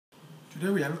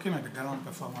Today we are looking at the gallant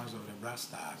performance of the Black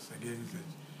Stars against the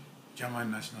German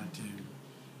national team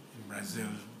in Brazil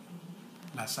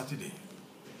last Saturday.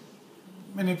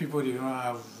 Many people did not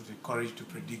have the courage to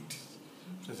predict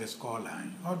the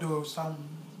scoreline, although some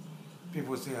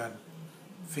people still had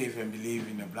faith and believe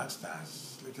in the Black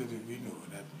Stars. Little did we know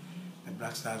that the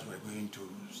Black Stars were going to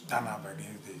stand up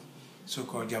against the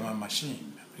so-called German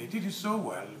machine. They did it so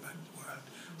well, but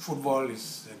football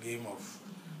is a game of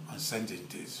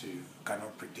uncertainties. You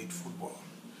cannot predict football.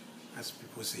 As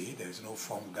people say, there is no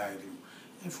form guide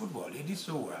in football. They did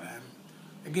so well.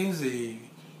 Against the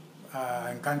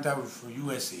encounter with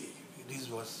USA, this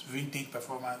was vintage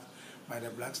performance by the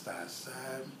Black Stars.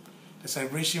 The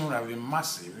celebration would have been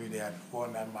massive if they had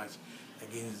won that match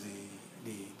against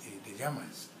the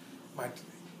Germans. But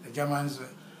the Germans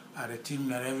are the team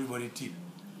that everybody tipped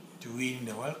to win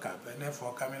the World Cup, and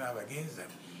therefore coming up against them,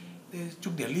 they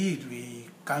took the lead. We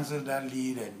cancelled that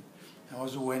lead and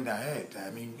also went ahead. I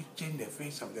mean, we changed the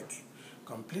face of the game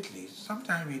completely.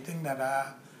 Sometimes we think that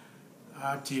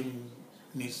our team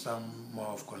needs some more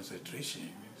of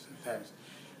concentration. Sometimes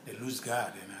they lose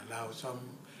guard and allow some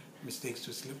mistakes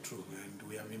to slip through, and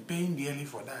we have been paying dearly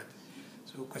for that.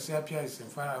 So Kwesi Appiah is in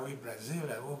faraway Brazil.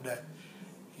 I hope that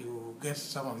he will get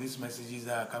some of these messages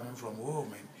that are coming from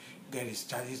home and get his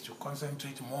charges to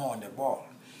concentrate more on the ball.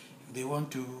 If they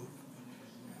want to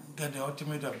get the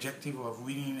ultimate objective of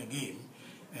winning a game,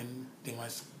 and they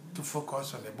must to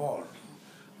focus on the ball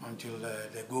until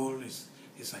the goal is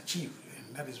achieved,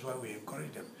 and that is why we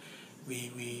encourage them. We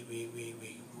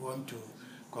want to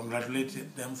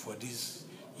congratulate them for this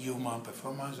human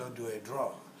performance or do a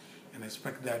draw, and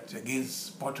expect that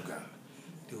against Portugal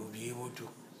they will be able to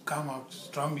come out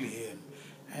strongly,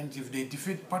 and if they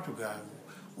defeat Portugal,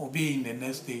 will be in the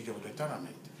next stage of the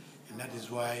tournament. And that is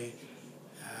why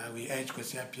we urge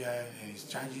Kwesi Appiah and his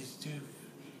charges to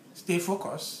stay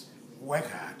focused, work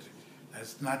hard.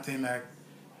 There's nothing that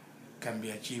can be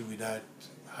achieved without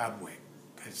hard work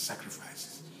and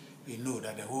sacrifices. We know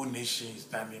that the whole nation is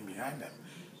standing behind them.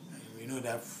 And we know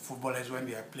that footballers, when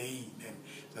they are playing, and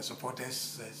the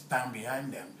supporters stand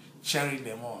behind them, cheering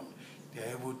them on. They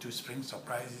are able to spring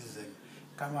surprises and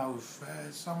come out with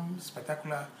some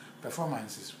spectacular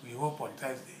performances. We hope on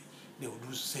Thursday they will do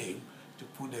the same to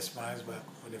put the smiles back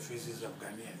on the faces of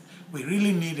Ghanaians. We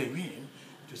really need a win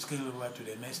to scale over to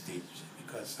the next stage,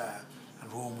 because at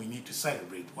home we need to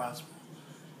celebrate once more.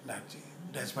 That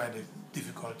despite the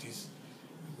difficulties,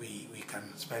 we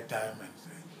can spare time and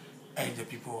urge the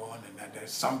people on, and that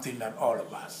there's something that all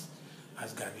of us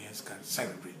as Ghanaians can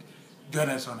celebrate. Join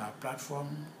us on our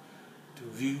platform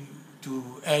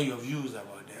to air your views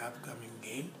about the upcoming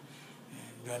game,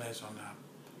 and join us on our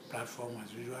platform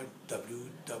as usual,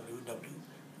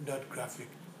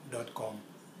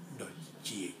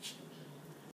 www.graphic.com.gh.